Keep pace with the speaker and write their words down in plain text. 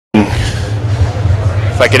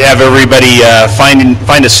If I could have everybody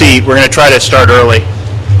find a seat. We're going to try to start early.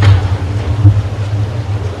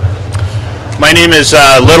 My name is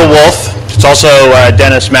Little Wolf. It's also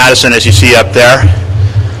Dennis Mattison, as you see up there.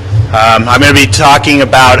 I'm going to be talking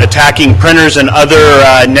about attacking printers and other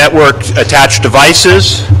network-attached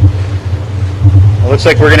devices. It looks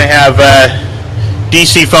like we're going to have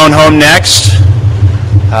DC Phone Home next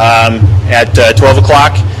at 12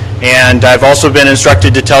 o'clock. And I've also been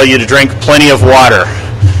instructed to tell you to drink plenty of water.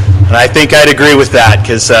 And I think I'd agree with that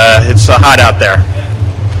because it's hot out there.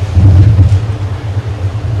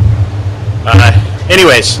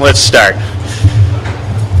 Anyways, let's start.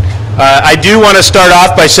 I do want to start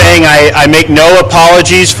off by saying I make no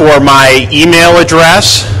apologies for my email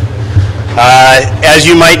address. As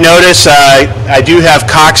you might notice, I do have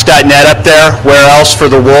cox.net up there. Where else for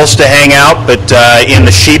the wolves to hang out but in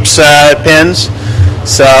the sheep's pens?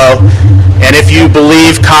 So, and if you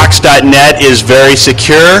believe cox.net is very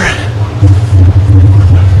secure,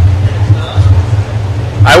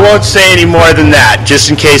 I won't say any more than that, just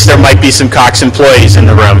in case there might be some Cox employees in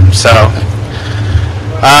the room. So,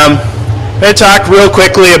 I'm going to talk real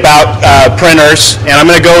quickly about printers, and I'm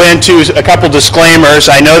going to go into a couple disclaimers.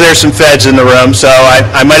 I know there's some feds in the room, so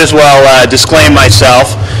I might as well disclaim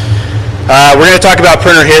myself. We're going to talk about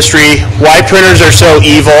printer history, why printers are so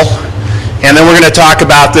evil, and then we're going to talk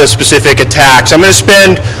about the specific attacks. I'm going to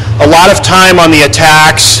spend a lot of time on the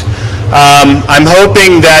attacks. I'm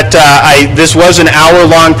hoping that this was an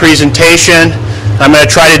hour-long presentation. I'm going to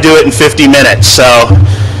try to do it in 50 minutes. So,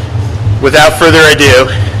 without further ado,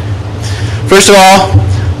 first of all,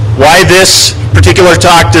 why this particular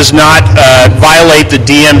talk does not violate the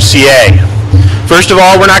DMCA. First of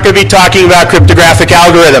all, we're not going to be talking about cryptographic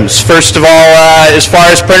algorithms. First of all, as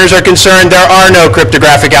far as printers are concerned, there are no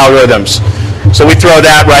cryptographic algorithms. So we throw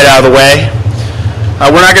that right out of the way.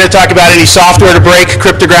 We're not going to talk about any software to break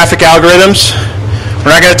cryptographic algorithms.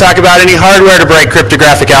 We're not going to talk about any hardware to break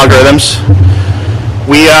cryptographic algorithms.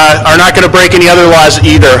 We are not going to break any other laws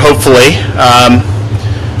either, hopefully.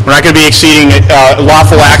 We're not going to be exceeding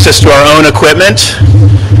lawful access to our own equipment.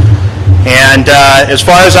 And as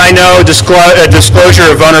far as I know, disclosure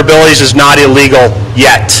of vulnerabilities is not illegal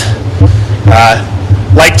yet.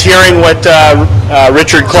 Liked hearing what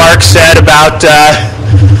Richard Clark said about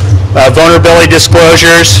vulnerability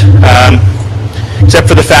disclosures, except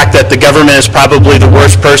for the fact that the government is probably the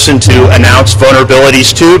worst person to announce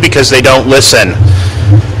vulnerabilities to because they don't listen.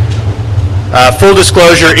 Full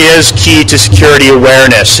disclosure is key to security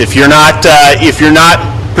awareness. If you're not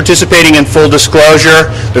participating in full disclosure,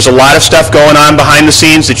 there's a lot of stuff going on behind the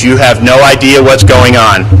scenes that you have no idea what's going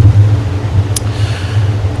on.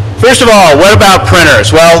 First of all, what about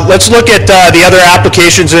printers? Well, let's look at the other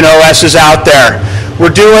applications and OSs out there. We're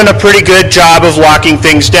doing a pretty good job of locking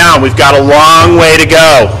things down. We've got a long way to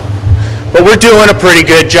go, but we're doing a pretty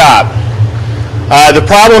good job. The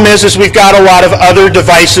problem is we've got a lot of other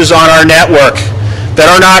devices on our network that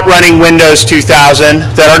are not running Windows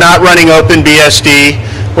 2000, that are not running OpenBSD,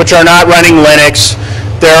 which are not running Linux.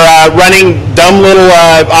 They're running dumb little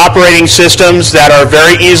operating systems that are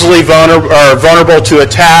very easily vulnerable to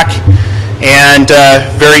attack and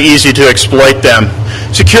very easy to exploit them.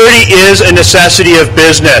 Security is a necessity of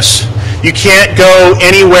business. You can't go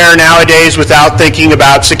anywhere nowadays without thinking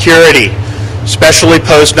about security, especially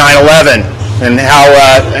post 9/11 and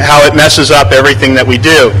how it messes up everything that we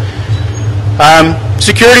do.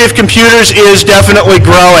 Security of computers is definitely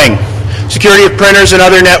growing. Security of printers and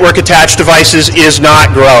other network-attached devices is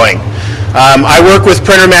not growing. I work with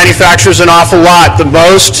printer manufacturers an awful lot. The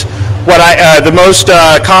most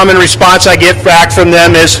common response I get back from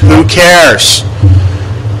them is, "Who cares?"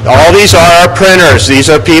 All these are our printers. These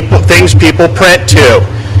are things people print to.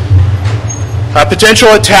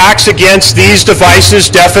 Potential attacks against these devices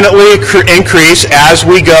definitely increase as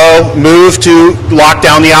we move to lock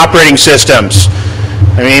down the operating systems.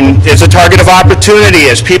 I mean, it's a target of opportunity.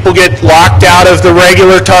 As people get locked out of the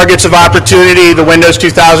regular targets of opportunity, the Windows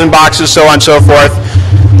 2000 boxes, so on and so forth,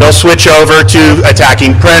 they'll switch over to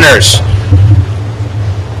attacking printers.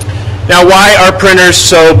 Now, why are printers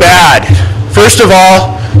so bad? First of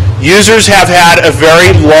all, users have had a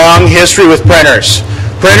very long history with printers.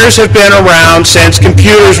 Printers have been around since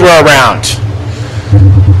computers were around.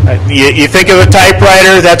 You think of a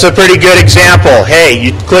typewriter, that's a pretty good example. Hey,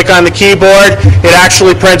 you click on the keyboard, it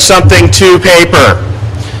actually prints something to paper.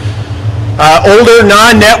 Older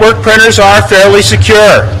non-network printers are fairly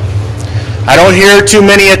secure. I don't hear too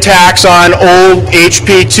many attacks on old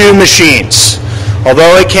HP2 machines,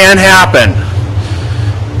 although it can happen.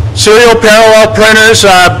 Serial parallel printers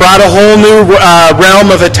brought a whole new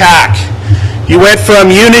realm of attack. You went from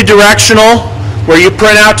unidirectional where you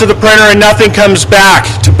print out to the printer and nothing comes back,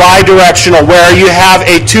 to bidirectional, where you have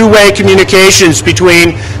a two-way communications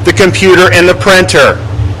between the computer and the printer.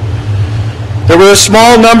 There were a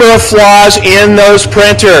small number of flaws in those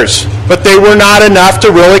printers, but they were not enough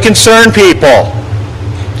to really concern people.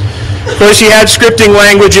 Of course, you had scripting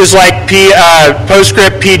languages like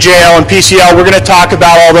PostScript, PJL, and PCL. We're going to talk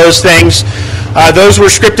about all those things. Those were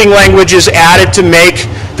scripting languages added to make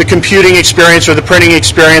the computing experience or the printing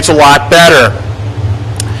experience a lot better.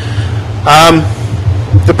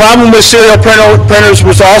 The problem with serial printers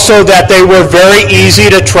was also that they were very easy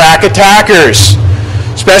to track attackers,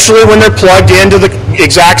 especially when they're plugged into the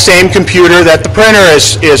exact same computer that the printer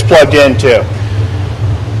is plugged into.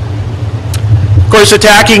 Of course,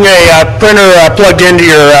 attacking a printer plugged into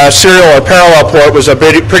your serial or parallel port was a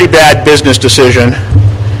pretty bad business decision.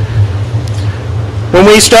 When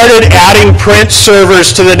we started adding print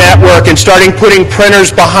servers to the network and starting putting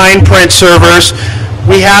printers behind print servers,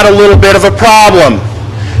 we had a little bit of a problem,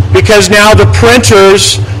 because now the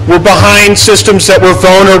printers were behind systems that were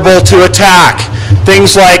vulnerable to attack.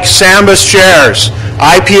 Things like Samba shares,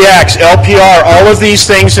 IPX, LPR, all of these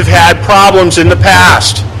things have had problems in the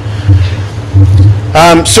past.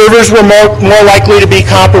 Servers were more likely to be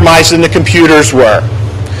compromised than the computers were.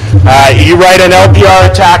 You write an LPR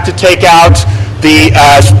attack to take out the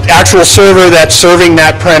actual server that's serving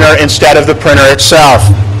that printer instead of the printer itself.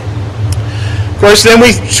 Of course, then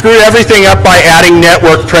we screwed everything up by adding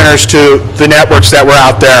network printers to the networks that were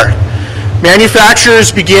out there. Manufacturers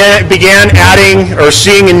began adding or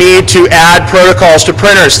seeing a need to add protocols to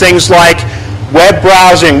printers, things like web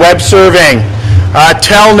browsing, web serving,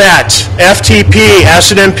 Telnet, FTP,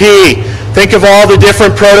 SNMP. Think of all the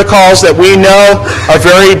different protocols that we know are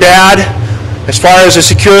very bad as far as a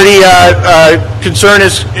security concern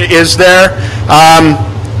is there.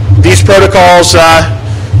 These protocols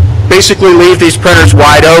basically leave these printers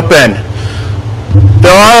wide open.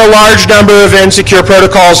 There are a large number of insecure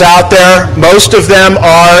protocols out there. Most of them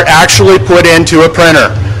are actually put into a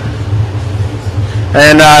printer.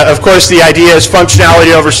 And of course, the idea is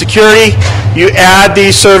functionality over security. You add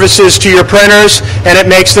these services to your printers, and it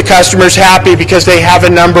makes the customers happy because they have a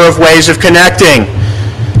number of ways of connecting.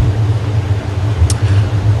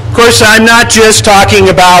 Of course, I'm not just talking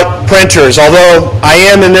about printers, although I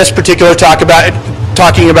am in this particular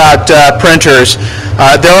talking about printers.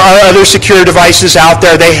 There are other secure devices out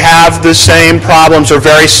there. They have the same problems or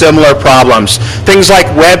very similar problems. Things like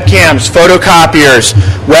webcams, photocopiers,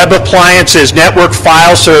 web appliances, network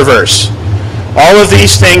file servers. All of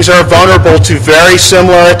these things are vulnerable to very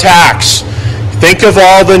similar attacks. Think of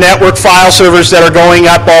all the network file servers that are going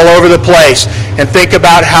up all over the place, and think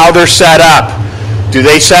about how they're set up. Do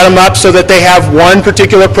they set them up so that they have one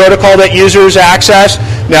particular protocol that users access?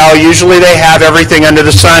 No, usually they have everything under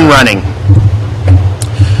the sun running.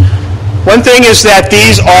 One thing is that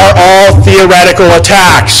these are all theoretical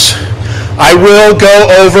attacks. I will go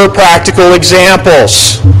over practical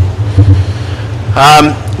examples.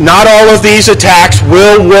 Not all of these attacks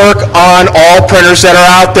will work on all printers that are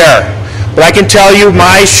out there. But I can tell you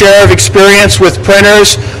my share of experience with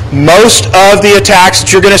printers, most of the attacks that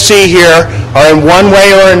you're going to see here are in one way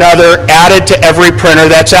or another added to every printer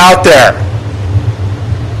that's out there.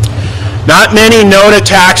 Not many known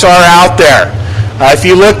attacks are out there. If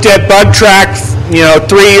you looked at BugTrack, 3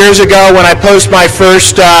 years ago when I posted my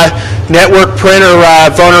first network printer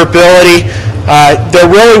vulnerability, there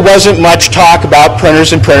really wasn't much talk about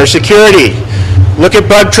printers and printer security. Look at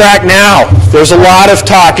BugTrack now. There's a lot of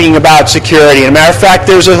talking about security. As a matter of fact,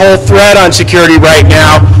 there's a whole thread on security right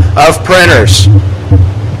now of printers.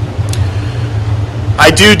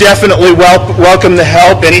 I do definitely welcome the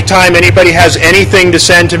help. Anytime anybody has anything to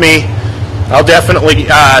send to me, I'll definitely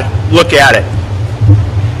look at it.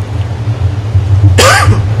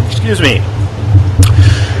 Excuse me.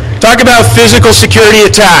 Talk about physical security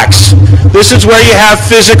attacks. This is where you have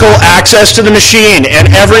physical access to the machine,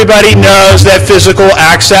 and everybody knows that physical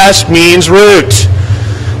access means root,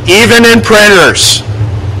 even in printers.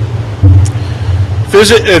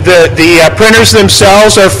 The printers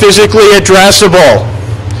themselves are physically addressable.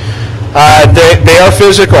 They are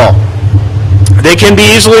physical. They can be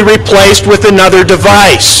easily replaced with another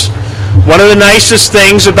device. One of the nicest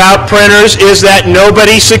things about printers is that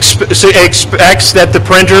nobody expects that the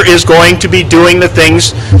printer is going to be doing the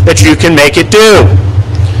things that you can make it do.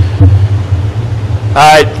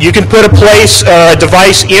 You can put a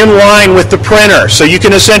device in line with the printer, so you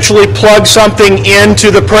can essentially plug something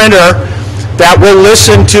into the printer that will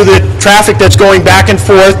listen to the traffic that's going back and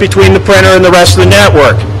forth between the printer and the rest of the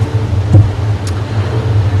network.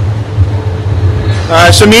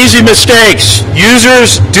 Some easy mistakes.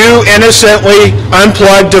 Users do innocently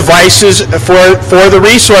unplug devices for the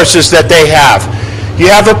resources that they have. You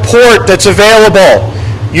have a port that's available.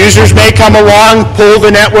 Users may come along, pull the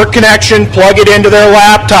network connection, plug it into their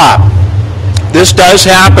laptop. This does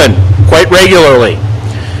happen quite regularly.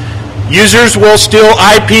 Users will steal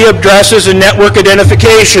IP addresses and network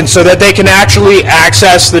identification so that they can actually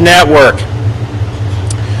access the network.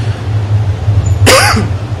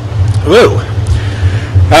 Ooh.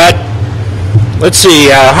 Let's see,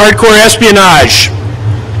 hardcore espionage.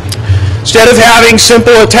 Instead of having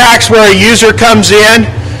simple attacks where a user comes in,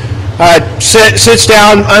 sits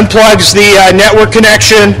down, unplugs the network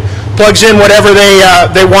connection, plugs in whatever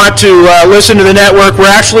they want to listen to the network, we're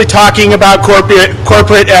actually talking about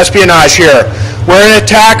corporate espionage here, where an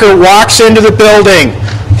attacker walks into the building,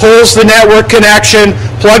 pulls the network connection,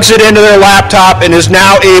 plugs it into their laptop, and is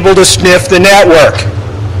now able to sniff the network.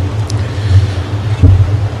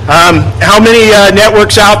 How many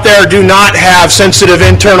networks out there do not have sensitive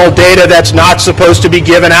internal data that's not supposed to be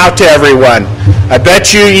given out to everyone? I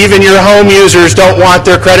bet you even your home users don't want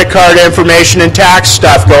their credit card information and tax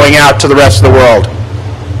stuff going out to the rest of the world.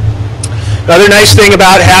 Another nice thing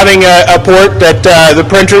about having a port that the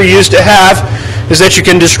printer used to have is that you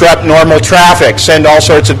can disrupt normal traffic, send all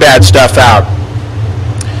sorts of bad stuff out.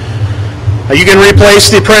 You can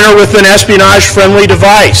replace the printer with an espionage-friendly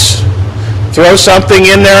device. Throw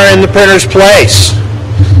something in there in the printer's place.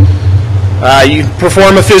 You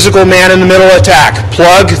perform a physical man-in-the-middle attack.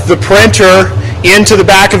 Plug the printer into the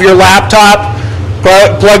back of your laptop,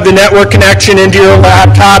 plug the network connection into your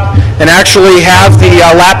laptop, and actually have the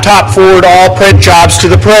laptop forward all print jobs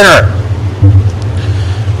to the printer.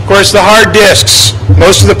 Of course, the hard disks.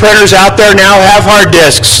 Most of the printers out there now have hard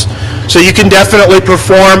disks, so you can definitely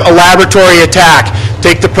perform a laboratory attack.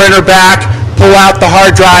 Take the printer back, pull out the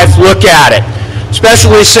hard drive, look at it.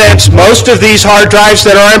 Especially since most of these hard drives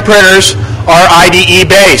that are in printers are IDE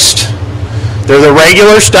based. They're the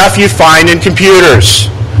regular stuff you find in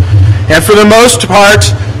computers. And for the most part,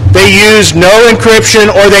 they use no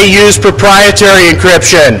encryption or they use proprietary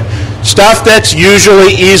encryption. Stuff that's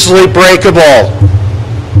usually easily breakable.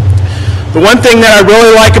 The one thing that I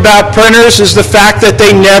really like about printers is the fact that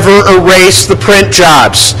they never erase the print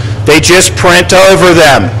jobs. They just print over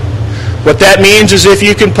them. What that means is if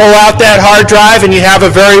you can pull out that hard drive and you have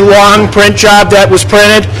a very long print job that was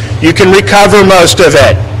printed, you can recover most of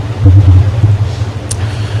it.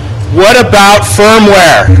 What about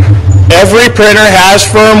firmware? Every printer has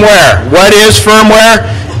firmware. What is firmware?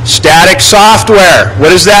 Static software.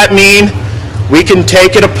 What does that mean? We can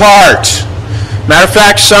take it apart. Matter of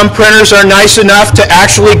fact, some printers are nice enough to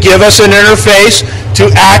actually give us an interface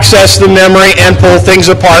to access the memory and pull things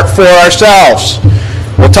apart for ourselves.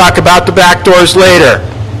 We'll talk about the backdoors later.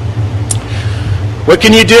 What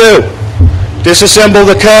can you do? Disassemble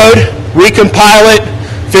the code, recompile it,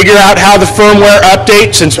 figure out how the firmware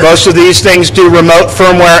updates, since most of these things do remote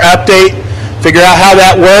firmware update, figure out how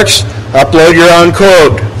that works, upload your own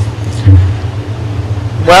code.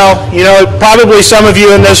 Well, you know, probably some of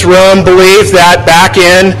you in this room believe that back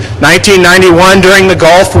in 1991 during the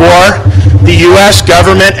Gulf War, the U.S.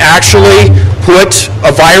 government actually put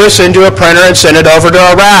a virus into a printer and sent it over to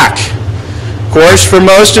Iraq. Of course, for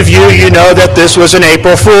most of you, you know that this was an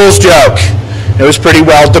April Fool's joke. It was pretty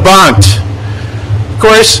well debunked. Of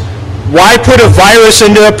course, why put a virus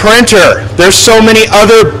into a printer? There's so many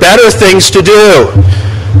other better things to do.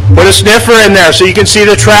 Put a sniffer in there so you can see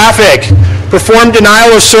the traffic. Perform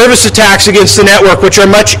denial of service attacks against the network, which are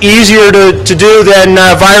much easier to do than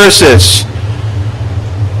viruses.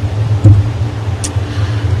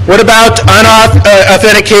 What about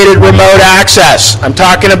unauthenticated remote access? I'm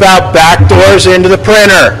talking about backdoors into the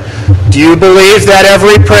printer. Do you believe that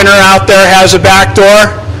every printer out there has a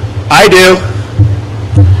backdoor? I do.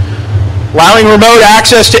 Allowing remote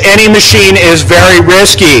access to any machine is very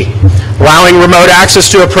risky. Allowing remote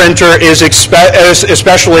access to a printer is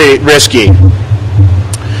especially risky.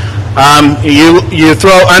 You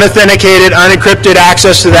throw unauthenticated, unencrypted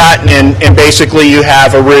access to that, and basically you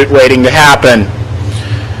have a root waiting to happen.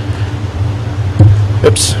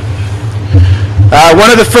 Oops. One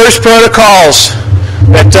of the first protocols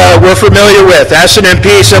that we're familiar with,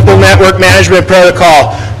 SNMP, Simple Network Management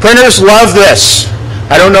Protocol. Printers love this.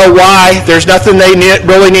 I don't know why. There's nothing they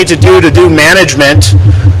really need to do management.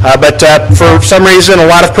 But for some reason, a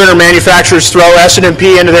lot of printer manufacturers throw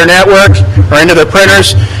SNMP into their network or into their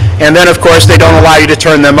printers, and then, of course, they don't allow you to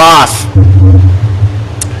turn them off.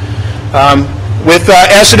 With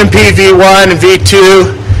SNMP v1 and v2,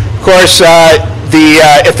 of course, the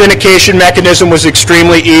authentication mechanism was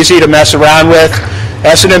extremely easy to mess around with.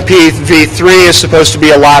 SNMP v3 is supposed to be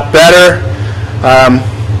a lot better.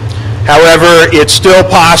 However, it's still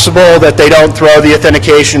possible that they don't throw the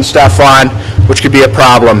authentication stuff on, which could be a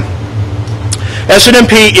problem.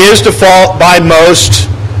 SNMP is default by most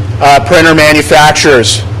printer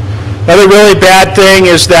manufacturers. Another really bad thing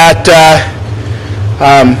is that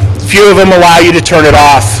few of them allow you to turn it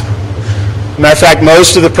off. Matter of fact,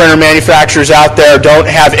 most of the printer manufacturers out there don't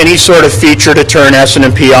have any sort of feature to turn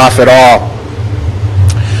SNMP off at all.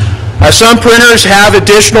 Some printers have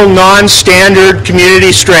additional non-standard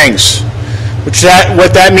community strings.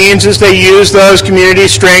 What that means is they use those community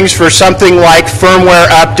strings for something like firmware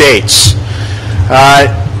updates.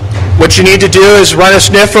 What you need to do is run a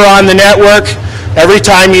sniffer on the network every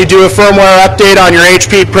time you do a firmware update on your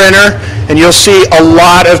HP printer, and you'll see a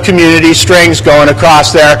lot of community strings going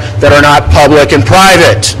across there that are not public and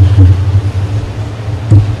private.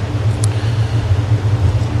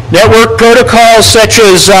 Network protocols such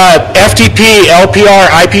as FTP,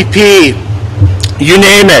 LPR, IPP, you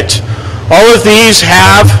name it. All of these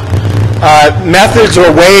have methods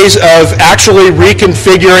or ways of actually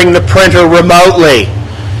reconfiguring the printer remotely.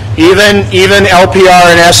 Even LPR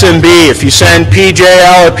and SMB, if you send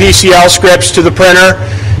PJL or PCL scripts to the printer,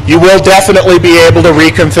 you will definitely be able to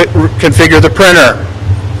reconfigure the printer.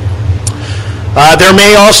 There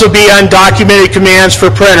may also be undocumented commands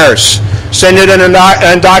for printers. Send it an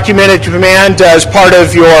undocumented command as part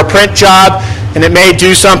of your print job, and it may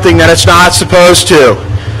do something that it's not supposed to.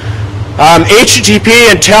 HTTP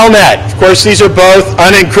and Telnet, of course, these are both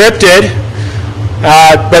unencrypted,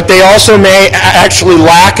 but they also may actually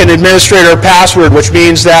lack an administrator password, which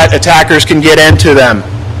means that attackers can get into them.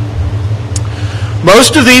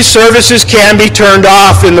 Most of these services can be turned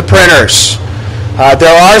off in the printers.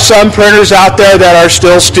 There are some printers out there that are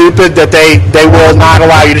still stupid that they will not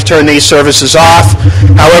allow you to turn these services off.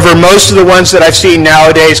 However, most of the ones that I've seen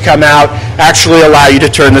nowadays come out actually allow you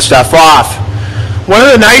to turn the stuff off. One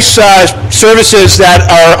of the nice services that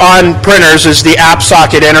are on printers is the app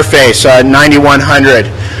socket interface, 9100.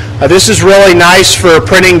 This is really nice for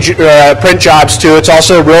printing print jobs too. It's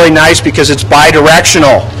also really nice because it's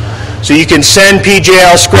bidirectional. So you can send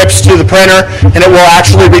PJL scripts to the printer, and it will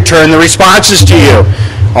actually return the responses to you.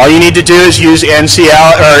 All you need to do is use NC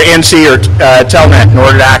or Telnet in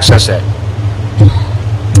order to access it.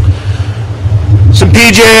 Some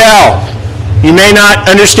PJL. You may not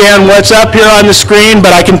understand what's up here on the screen,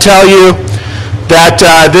 but I can tell you that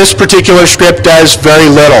this particular script does very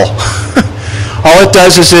little. All it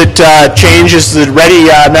does is it changes the ready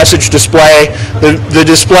message display, the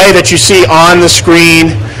display that you see on the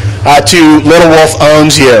screen to Little Wolf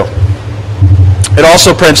owns you. It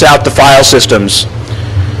also prints out the file systems.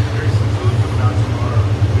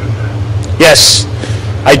 Yes,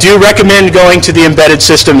 I do recommend going to the embedded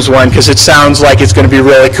systems one because it sounds like it's going to be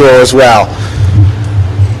really cool as well.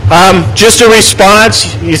 Just a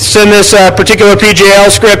response, you send this particular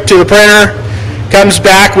PJL script to the printer, comes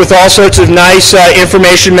back with all sorts of nice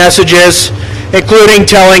information messages, including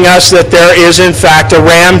telling us that there is in fact a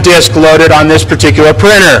RAM disk loaded on this particular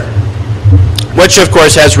printer, which of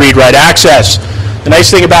course has read-write access. The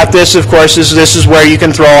nice thing about this, of course, is this is where you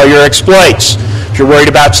can throw all your exploits if you're worried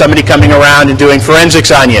about somebody coming around and doing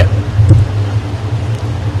forensics on you.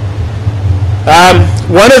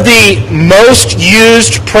 One of the most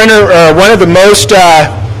used one of the most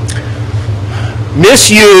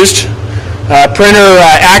misused printer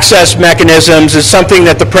access mechanisms is something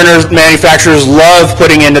that the printer manufacturers love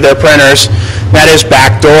putting into their printers, that is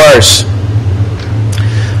backdoors.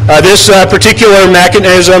 This particular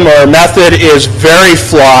mechanism or method is very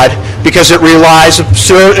flawed because it relies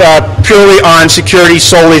purely on security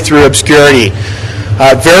solely through obscurity.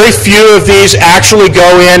 Very few of these actually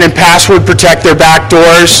go in and password protect their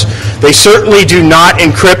backdoors. They certainly do not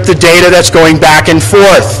encrypt the data that's going back and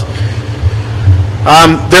forth.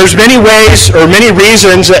 There's many ways or many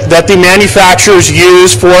reasons that the manufacturers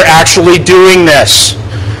use for actually doing this.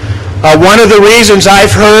 One of the reasons I've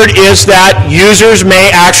heard is that users may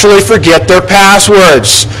actually forget their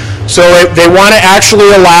passwords. So they want to actually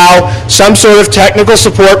allow some sort of technical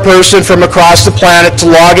support person from across the planet to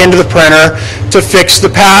log into the printer to fix the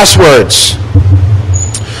passwords.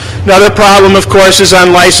 Another problem, of course, is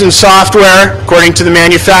unlicensed software. According to the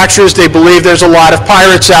manufacturers, they believe there's a lot of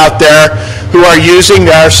pirates out there who are using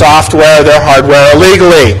their software, their hardware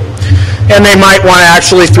illegally. And they might want to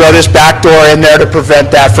actually throw this backdoor in there to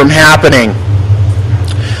prevent that from happening.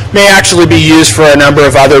 May actually be used for a number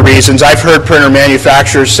of other reasons. I've heard printer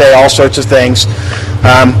manufacturers say all sorts of things.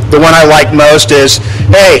 The one I like most is,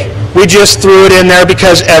 hey, we just threw it in there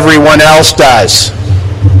because everyone else does.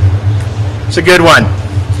 It's a good one.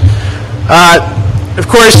 of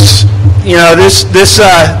course, you know, this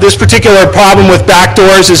particular problem with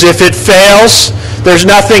backdoors is if it fails, there's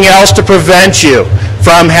nothing else to prevent you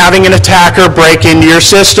from having an attacker break into your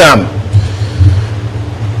system.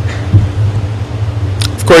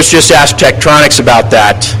 Of course, just ask Tektronix about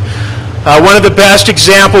that. One of the best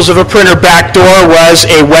examples of a printer backdoor was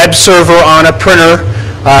a web server on a printer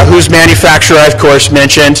whose manufacturer I, of course,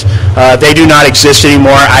 mentioned. They do not exist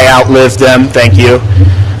anymore. I outlived them. Thank you.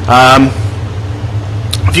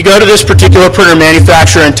 If you go to this particular printer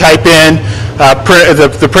manufacturer and type in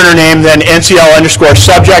the printer name, then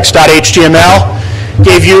ncl_subjects.html,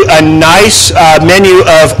 gave you a nice menu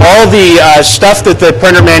of all the stuff that the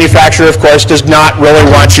printer manufacturer, of course, does not really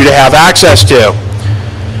want you to have access to.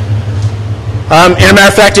 And as a matter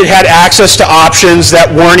of fact, it had access to options that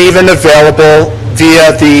weren't even available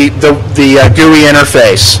via the GUI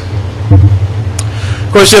interface.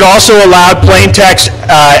 Of course, it also allowed plain text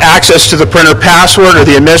access to the printer password or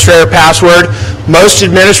the administrator password. Most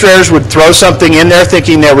administrators would throw something in there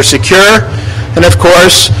thinking they were secure, and of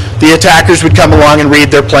course, the attackers would come along and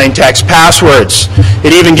read their plain text passwords.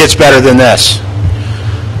 It even gets better than this.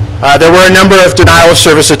 There were a number of denial of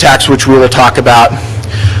service attacks, which we will talk about.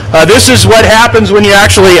 This is what happens when you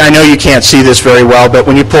actually, I know you can't see this very well, but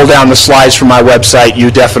when you pull down the slides from my website,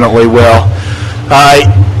 you definitely will.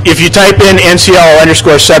 If you type in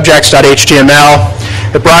ncl_subjects.html,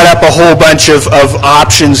 it brought up a whole bunch of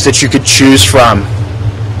options that you could choose from.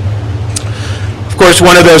 Of course,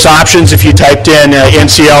 one of those options, if you typed in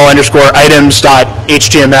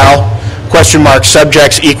ncl_items.html,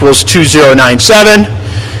 !subjects equals 2097,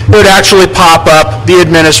 it would actually pop up the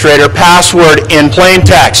administrator password in plain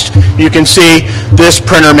text. You can see this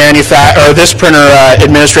printer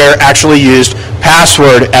administrator actually used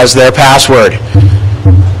password as their password.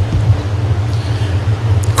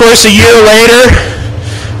 Of course, a year later,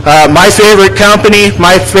 my favorite company,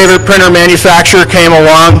 my favorite printer manufacturer came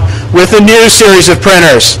along with a new series of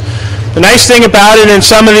printers. The nice thing about it in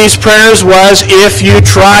some of these printers was if you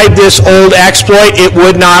tried this old exploit, it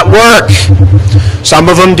would not work. Some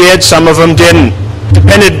of them did, some of them didn't.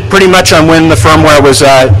 Depended pretty much on when the firmware was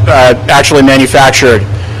actually manufactured.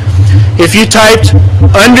 If you typed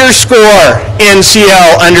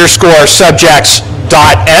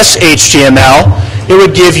 _ncl_subjects.shtml, it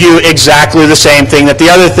would give you exactly the same thing that the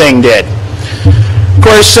other thing did. Of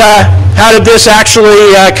course, how did this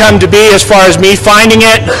actually come to be as far as me finding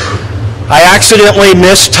it? I accidentally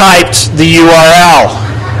mistyped the URL.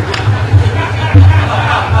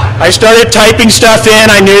 I started typing stuff in.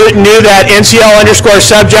 I knew that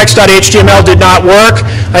ncl_subjects.html did not work.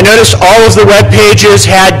 I noticed all of the web pages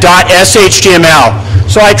had .shtml,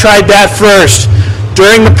 so I tried that first.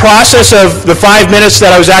 During the process of the 5 minutes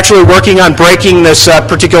that I was actually working on breaking this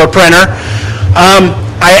particular printer,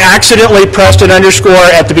 I accidentally pressed an underscore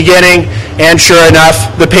at the beginning, and sure enough,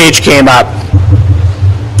 the page came up.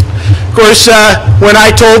 Of course, when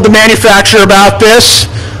I told the manufacturer about this,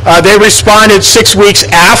 they responded 6 weeks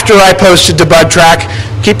after I posted to BugTrack.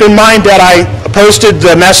 Keep in mind that I posted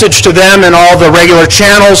the message to them and all the regular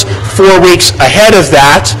channels 4 weeks ahead of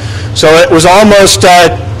that. So it was almost,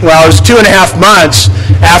 it was 2.5 months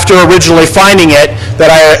after originally finding it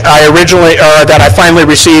that I finally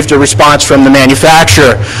received a response from the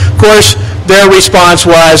manufacturer. Of course, their response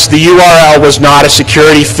was the URL was not a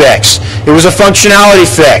security fix. It was a functionality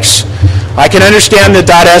fix. I can understand the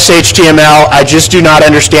 .shtml, I just do not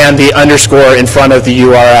understand the underscore in front of the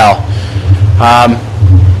URL.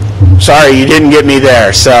 Sorry, you didn't get me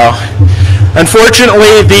there. So,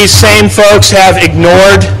 unfortunately, these same folks have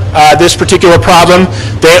ignored this particular problem.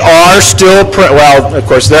 They are still, well, of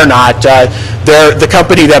course they're not. The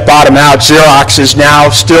company that bought them out, Xerox, is now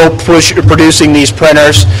still producing these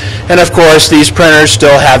printers. And of course, these printers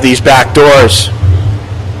still have these back doors.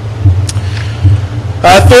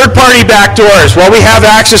 Third-party backdoors. Well, we have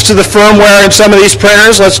access to the firmware in some of these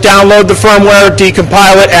printers. Let's download the firmware,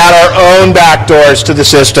 decompile it, add our own backdoors to the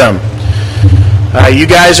system. You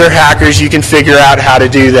guys are hackers. You can figure out how to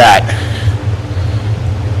do that.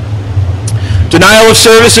 Denial of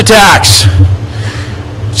service attacks.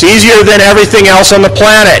 It's easier than everything else on the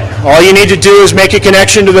planet. All you need to do is make a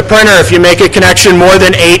connection to the printer. If you make a connection more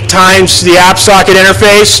than 8 times to the app socket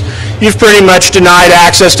interface, you've pretty much denied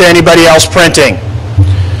access to anybody else printing.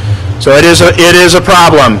 So it is a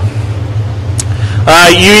problem.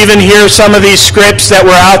 You even hear some of these scripts that were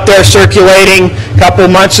out there circulating a couple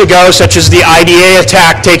months ago, such as the IDA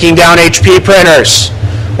attack taking down HP printers,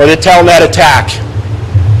 or the Telnet attack.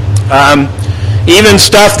 Even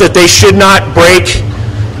stuff that they should not break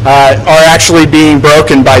are actually being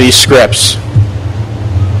broken by these scripts.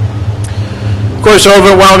 Of course,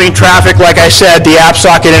 overwhelming traffic, like I said, the app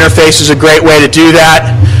socket interface is a great way to do that.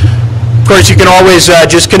 Of course, you can always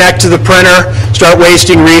just connect to the printer, start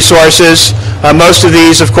wasting resources. Most of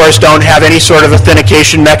these, of course, don't have any sort of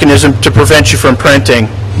authentication mechanism to prevent you from printing.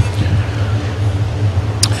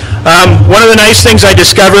 One of the nice things I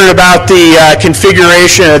discovered about the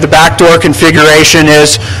configuration, the backdoor configuration,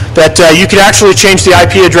 is that you could actually change the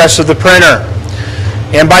IP address of the printer.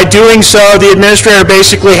 And by doing so, the administrator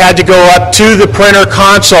basically had to go up to the printer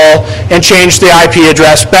console and change the IP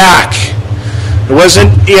address back. It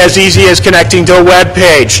wasn't as easy as connecting to a web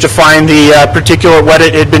page to find the particular what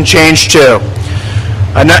it had been changed to.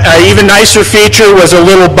 An even nicer feature was a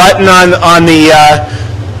little button on the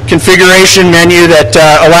configuration menu that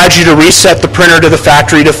allowed you to reset the printer to the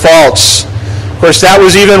factory defaults. Of course, that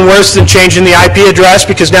was even worse than changing the IP address,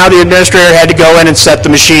 because now the administrator had to go in and set the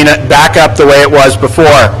machine back up the way it was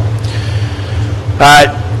before.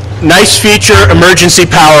 Nice feature, emergency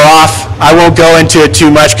power off. I won't go into it too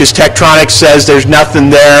much because Tektronix says there's nothing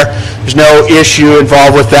there. There's no issue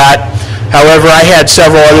involved with that. However, I had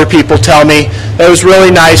several other people tell me that it was really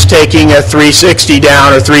nice taking a 360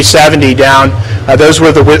 down or 370 down. Those were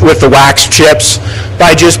with the wax chips,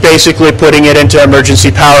 by just basically putting it into emergency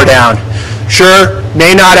power down. Sure,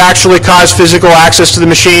 may not actually cause physical access to the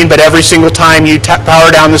machine, but every single time you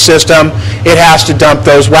power down the system, it has to dump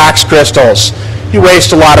those wax crystals. You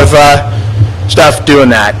waste a lot of stuff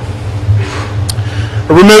doing that.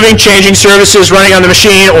 Removing, changing services running on the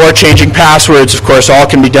machine, or changing passwords, of course, all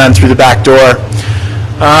can be done through the back door.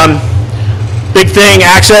 Big thing,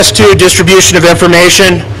 access to distribution of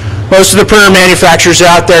information. Most of the printer manufacturers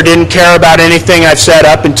out there didn't care about anything I've said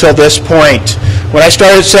up until this point. When I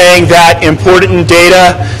started saying that important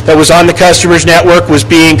data that was on the customer's network was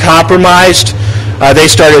being compromised,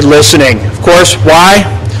 they started listening. Of course, why?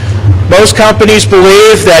 Most companies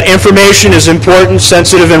believe that information is important,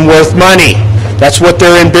 sensitive, and worth money. That's what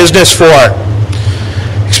they're in business for.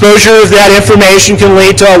 Exposure of that information can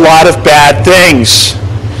lead to a lot of bad things,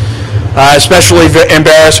 especially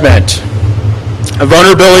embarrassment.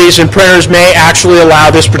 Vulnerabilities in printers may actually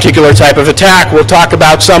allow this particular type of attack. We'll talk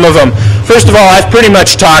about some of them. First of all, I've pretty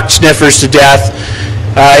much talked sniffers to death.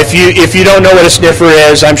 If you don't know what a sniffer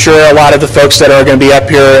is, I'm sure a lot of the folks that are going to be up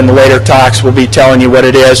here in the later talks will be telling you what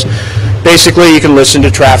it is. Basically, you can listen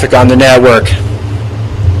to traffic on the network.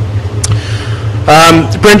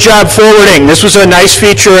 Print job forwarding. This was a nice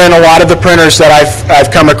feature in a lot of the printers that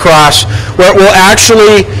I've come across, where it will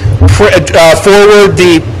actually forward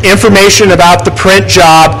the information about the print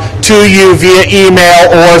job to you via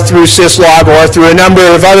email or through syslog or through a number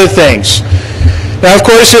of other things. Now, of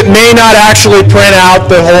course, it may not actually print out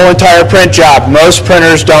the whole entire print job. Most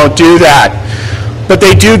printers don't do that. But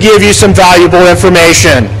they do give you some valuable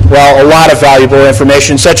information. Well, a lot of valuable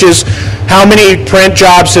information, such as how many print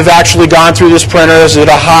jobs have actually gone through this printer. Is it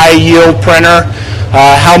a high-yield printer?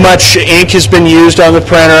 How much ink has been used on the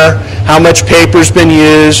printer, how much paper's been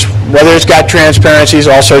used, whether it's got transparencies,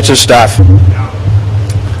 all sorts of stuff.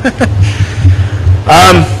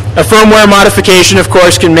 A firmware modification, of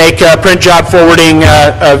course, can make print job forwarding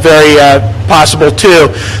very possible too.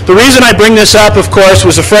 The reason I bring this up, of course,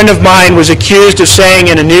 was a friend of mine was accused of saying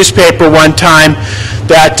in a newspaper one time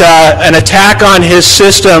that an attack on his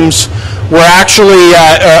systems were actually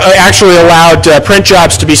allowed print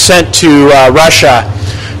jobs to be sent to Russia.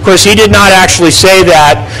 Of course, he did not actually say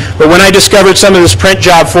that, but when I discovered some of this print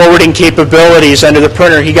job forwarding capabilities under the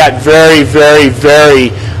printer, he got very, very,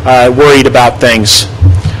 very worried about things.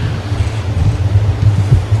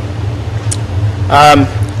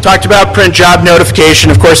 Talked about print job notification.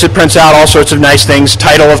 Of course, it prints out all sorts of nice things.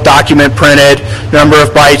 Title of document printed, number of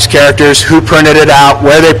bytes, characters, who printed it out,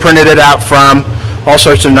 where they printed it out from, all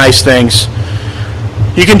sorts of nice things.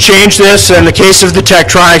 You can change this. In the case of the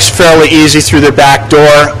Tektronix, fairly easy through the back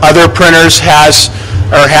door. Other printers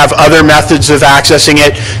have other methods of accessing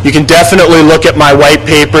it. You can definitely look at my white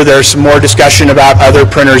paper. There's some more discussion about other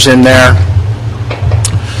printers in there.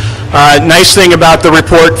 Nice thing about the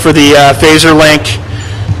report for the phaser link,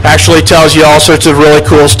 actually tells you all sorts of really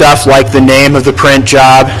cool stuff, like the name of the print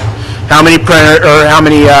job, how many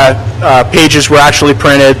pages were actually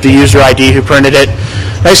printed, the user ID who printed it.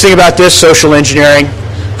 Nice thing about this, social engineering.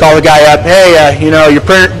 Call the guy up, hey, you know, your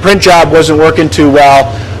print job wasn't working too well.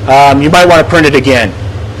 You might want to print it again.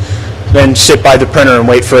 Then sit by the printer and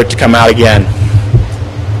wait for it to come out again.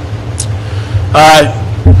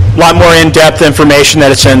 A lot more in-depth information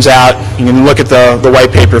that it sends out. You can look at the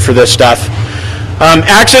white paper for this stuff.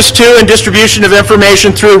 Access to and distribution of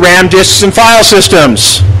information through RAM disks and file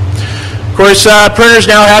systems. Of Of course, printers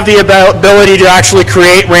now have the ability to actually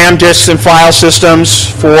create RAM disks and file systems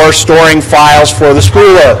for storing files for the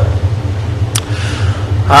spooler.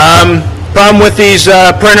 Problem with these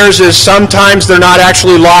printers is sometimes they're not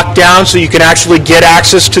actually locked down, so you can actually get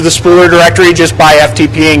access to the spooler directory just by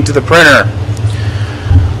FTPing to the printer.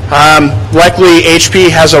 Luckily, HP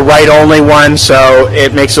has a write-only one, so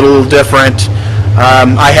it makes it a little different.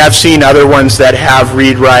 I have seen other ones that have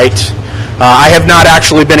read-write. I have not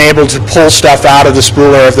actually been able to pull stuff out of the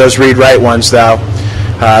spooler of those read-write ones, though.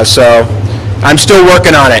 So I'm still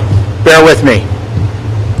working on it. Bear with me.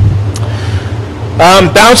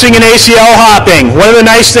 Bouncing and ACL hopping. One of the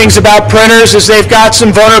nice things about printers is they've got some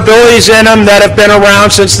vulnerabilities in them that have been around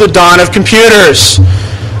since the dawn of computers.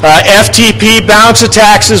 FTP bounce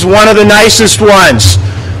attacks is one of the nicest ones.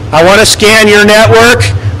 I want to scan your network.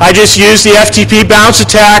 I just use the FTP bounce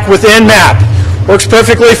attack with Nmap. Works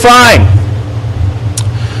perfectly fine.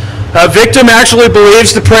 A victim actually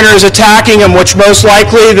believes the printer is attacking him, which most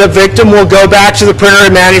likely the victim will go back to the printer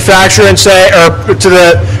manufacturer and say, or to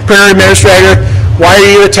the printer administrator, "Why are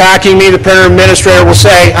you attacking me?" The printer administrator will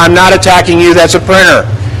say, "I'm not attacking you, that's a printer.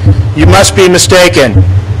 You must be mistaken."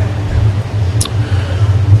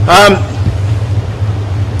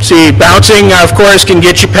 See, bouncing, of course, can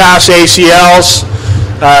get you past ACLs,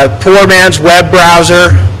 poor man's web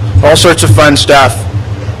browser, all sorts of fun stuff.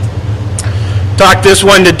 Talk this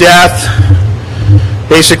one to death,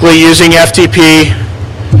 basically using FTP,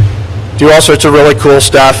 do all sorts of really cool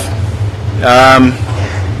stuff.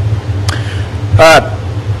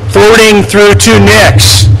 Forwarding through two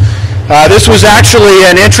NICs. This was actually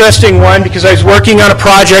an interesting one because I was working on a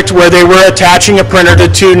project where they were attaching a printer to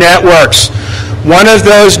two networks. One of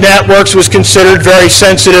those networks was considered very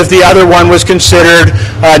sensitive. The other one was considered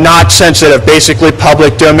not sensitive, basically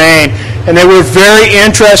public domain. And they were very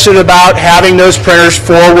interested about having those printers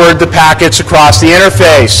forward the packets across the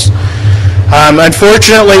interface.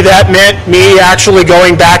 Unfortunately, that meant me actually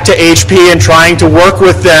going back to HP and trying to work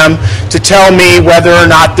with them to tell me whether or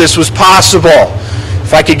not this was possible.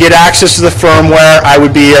 If I could get access to the firmware, I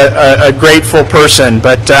would be a grateful person.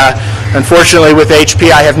 But unfortunately, with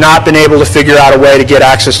HP, I have not been able to figure out a way to get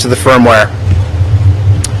access to the firmware.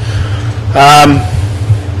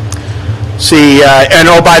 And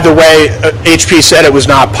oh, by the way, HP said it was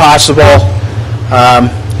not possible.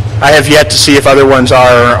 I have yet to see if other ones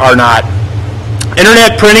are or not.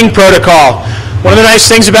 Internet printing protocol. One of the nice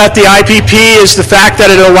things about the IPP is the fact that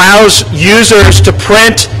it allows users to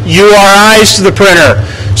print URIs to the printer.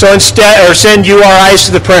 So send URIs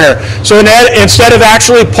to the printer. So instead of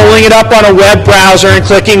actually pulling it up on a web browser and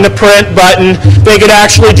clicking the print button, they could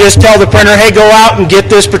actually just tell the printer, "Hey, go out and get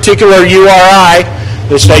this particular URI."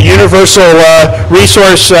 This universal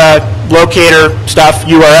resource locator stuff,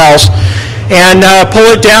 URLs, and pull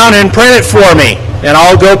it down and print it for me. And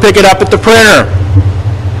I'll go pick it up at the printer.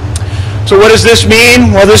 So what does this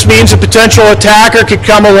mean? Well, this means a potential attacker could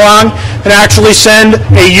come along and actually send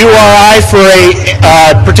a URI for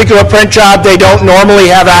a particular print job they don't normally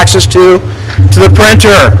have access to the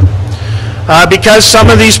printer. Because some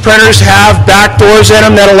of these printers have backdoors in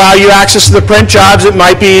them that allow you access to the print jobs, it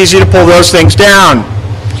might be easy to pull those things down.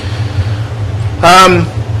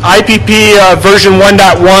 IPP version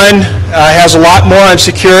 1.1 has a lot more on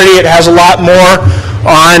security. It has a lot more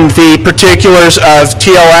on the particulars of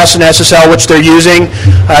TLS and SSL which they're using.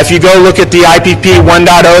 If you go look at the IPP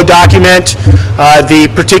 1.0 document, the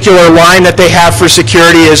particular line that they have for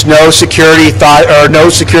security is no security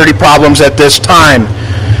problems at this time.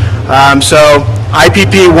 So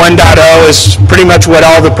IPP 1.0 is pretty much what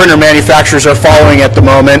all the printer manufacturers are following at the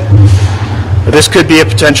moment. This could be a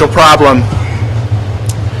potential problem.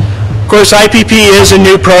 Of course, IPP is a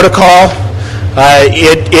new protocol.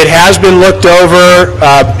 It has been looked over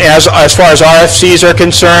as far as RFCs are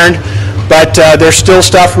concerned, but there's still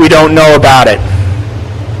stuff we don't know about it.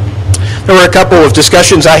 There were a couple of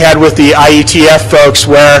discussions I had with the IETF folks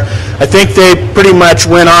where I think they pretty much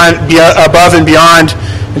went on above and beyond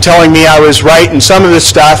in telling me I was right in some of this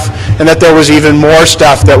stuff and that there was even more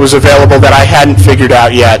stuff that was available that I hadn't figured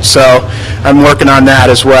out yet. So I'm working on that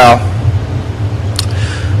as well.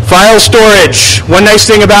 File storage. One nice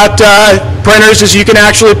thing about printers is you can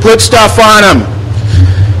actually put stuff on them.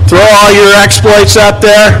 Throw all your exploits up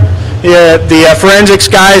there. The forensics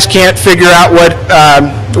guys can't figure out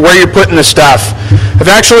where you're putting the stuff. I've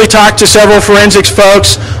actually talked to several forensics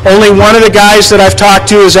folks. Only one of the guys that I've talked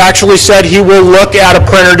to has actually said he will look at a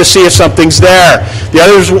printer to see if something's there. The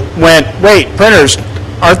others went, wait, printers,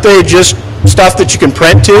 aren't they just stuff that you can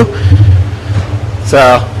print to?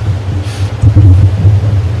 So,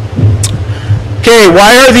 Okay,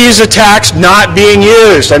 why are these attacks not being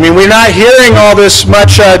used? I mean, we're not hearing all this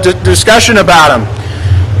much discussion about them.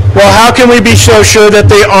 Well, how can we be so sure that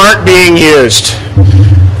they aren't being used?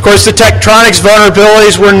 Of course, the Tektronix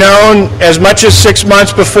vulnerabilities were known as much as 6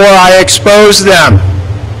 months before I exposed them.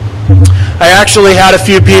 I actually had a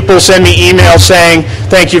few people send me emails saying,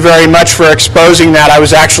 thank you very much for exposing that. I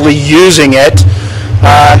was actually using it.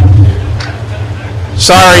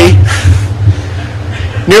 Sorry.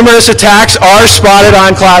 Numerous attacks are spotted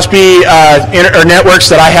on Class B or networks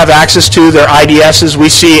that I have access to. They're IDSs. We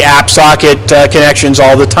see app socket connections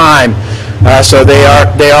all the time. So they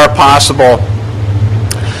are possible.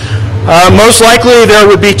 Most likely there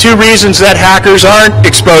would be two reasons that hackers aren't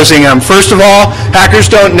exposing them. First of all, hackers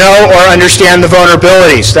don't know or understand the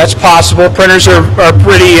vulnerabilities. That's possible. Printers are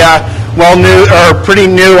pretty pretty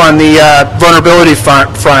new on the vulnerability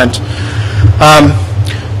front.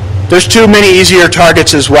 There's too many easier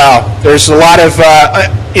targets as well. There's a lot of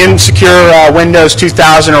insecure Windows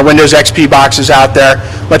 2000 or Windows XP boxes out there,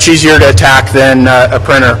 much easier to attack than a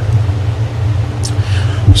printer.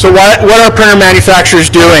 So what are printer manufacturers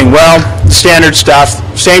doing? Well, standard stuff.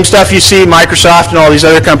 Same stuff you see Microsoft and all these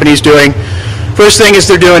other companies doing. First thing is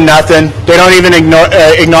they're doing nothing. They don't even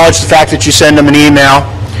acknowledge the fact that you send them an email.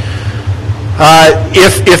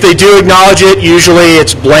 If they do acknowledge it, usually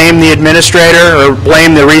it's blame the administrator or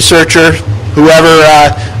blame the researcher, whoever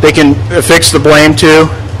they can fix the blame to.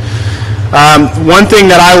 One thing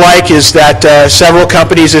that I like is that several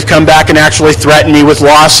companies have come back and actually threatened me with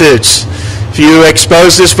lawsuits. If you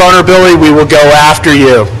expose this vulnerability, we will go after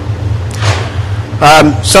you.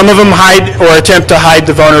 Some of them hide or attempt to hide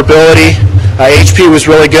the vulnerability. HP was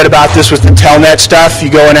really good about this with the Telnet stuff.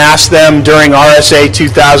 You go and ask them during RSA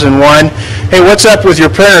 2001, hey, what's up with your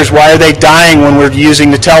printers? Why are they dying when we're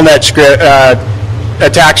using the Telnet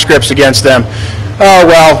attack scripts against them? Oh,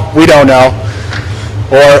 well, we don't know.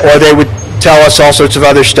 Or they would tell us all sorts of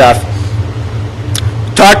other stuff.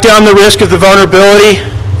 Talk down the risk of the vulnerability.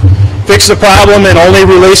 Fix the problem and only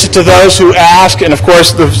release it to those who ask. And of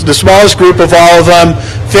course, the smallest group of all of them,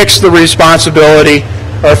 fix the responsibility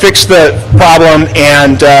or fix the problem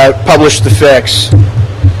and publish the fix.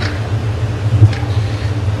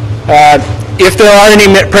 If there are any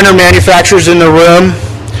printer manufacturers in the room,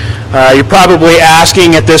 you're probably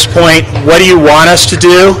asking at this point, what do you want us to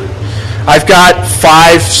do? I've got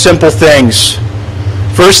 5 simple things.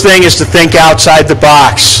 First thing is to think outside the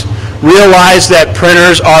box. Realize that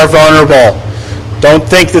printers are vulnerable. Don't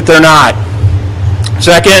think that they're not.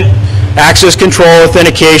 Second, access control,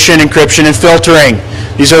 authentication, encryption, and filtering.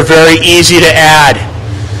 These are very easy to add.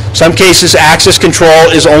 Some cases, access control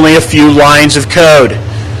is only a few lines of code.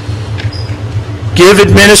 Give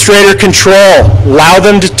administrator control. Allow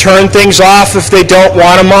them to turn things off if they don't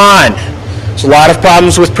want them on. There's a lot of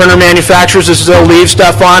problems with printer manufacturers is they'll leave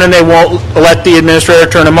stuff on and they won't let the administrator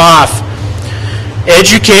turn them off.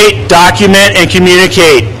 Educate, document, and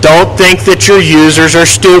communicate. Don't think that your users are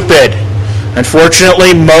stupid.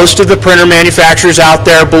 Unfortunately, most of the printer manufacturers out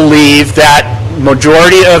there believe that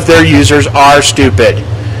majority of their users are stupid.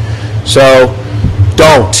 So,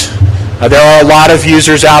 don't. There are a lot of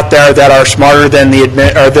users out there that are smarter than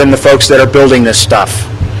the folks that are building this stuff.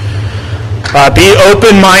 Be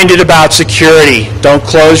open-minded about security. Don't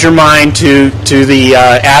close your mind to the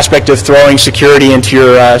aspect of throwing security into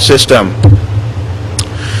your system.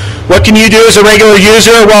 What can you do as a regular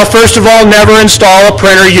user? Well, first of all, never install a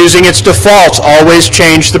printer using its defaults. Always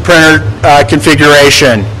change the printer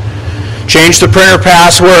configuration. Change the printer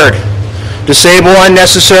password. Disable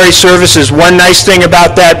unnecessary services. One nice thing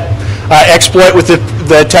about that exploit with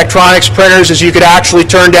the Tektronix printers is you could actually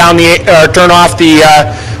turn off the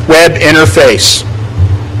web interface.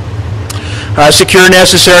 Secure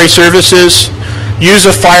necessary services. Use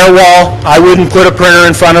a firewall. I wouldn't put a printer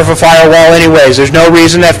in front of a firewall anyways. There's no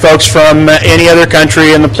reason that folks from any other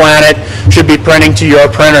country in the planet should be printing to your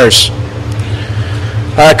printers.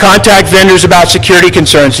 Contact vendors about security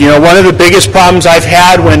concerns. You know, one of the biggest problems I've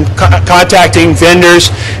had when contacting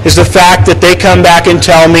vendors is the fact that they come back and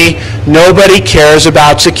tell me nobody cares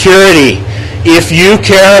about security. If you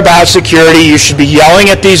care about security, you should be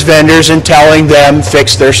yelling at these vendors and telling them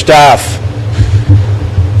fix their stuff.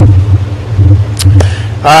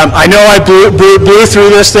 I know I blew through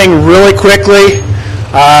this thing really quickly.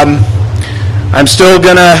 I'm still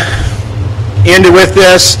going to end with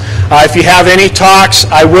this. If you have any talks,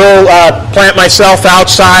 I will plant myself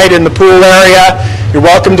outside in the pool area. You're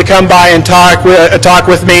welcome to come by and talk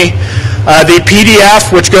with me. The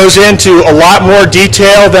PDF, which goes into a lot more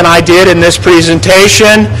detail than I did in this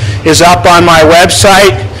presentation, is up on my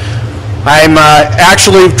website. I'm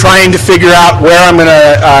actually trying to figure out where I'm going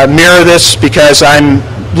to mirror this because I'm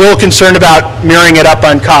a little concerned about mirroring it up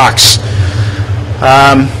on Cox.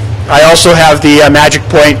 I also have the Magic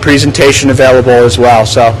Point presentation available as well.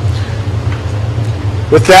 So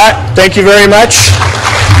with that, thank you very much.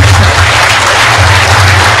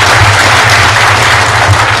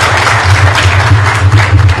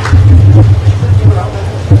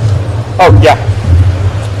 Oh, yeah.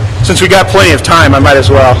 Since we got plenty of time, I might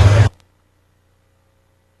as well.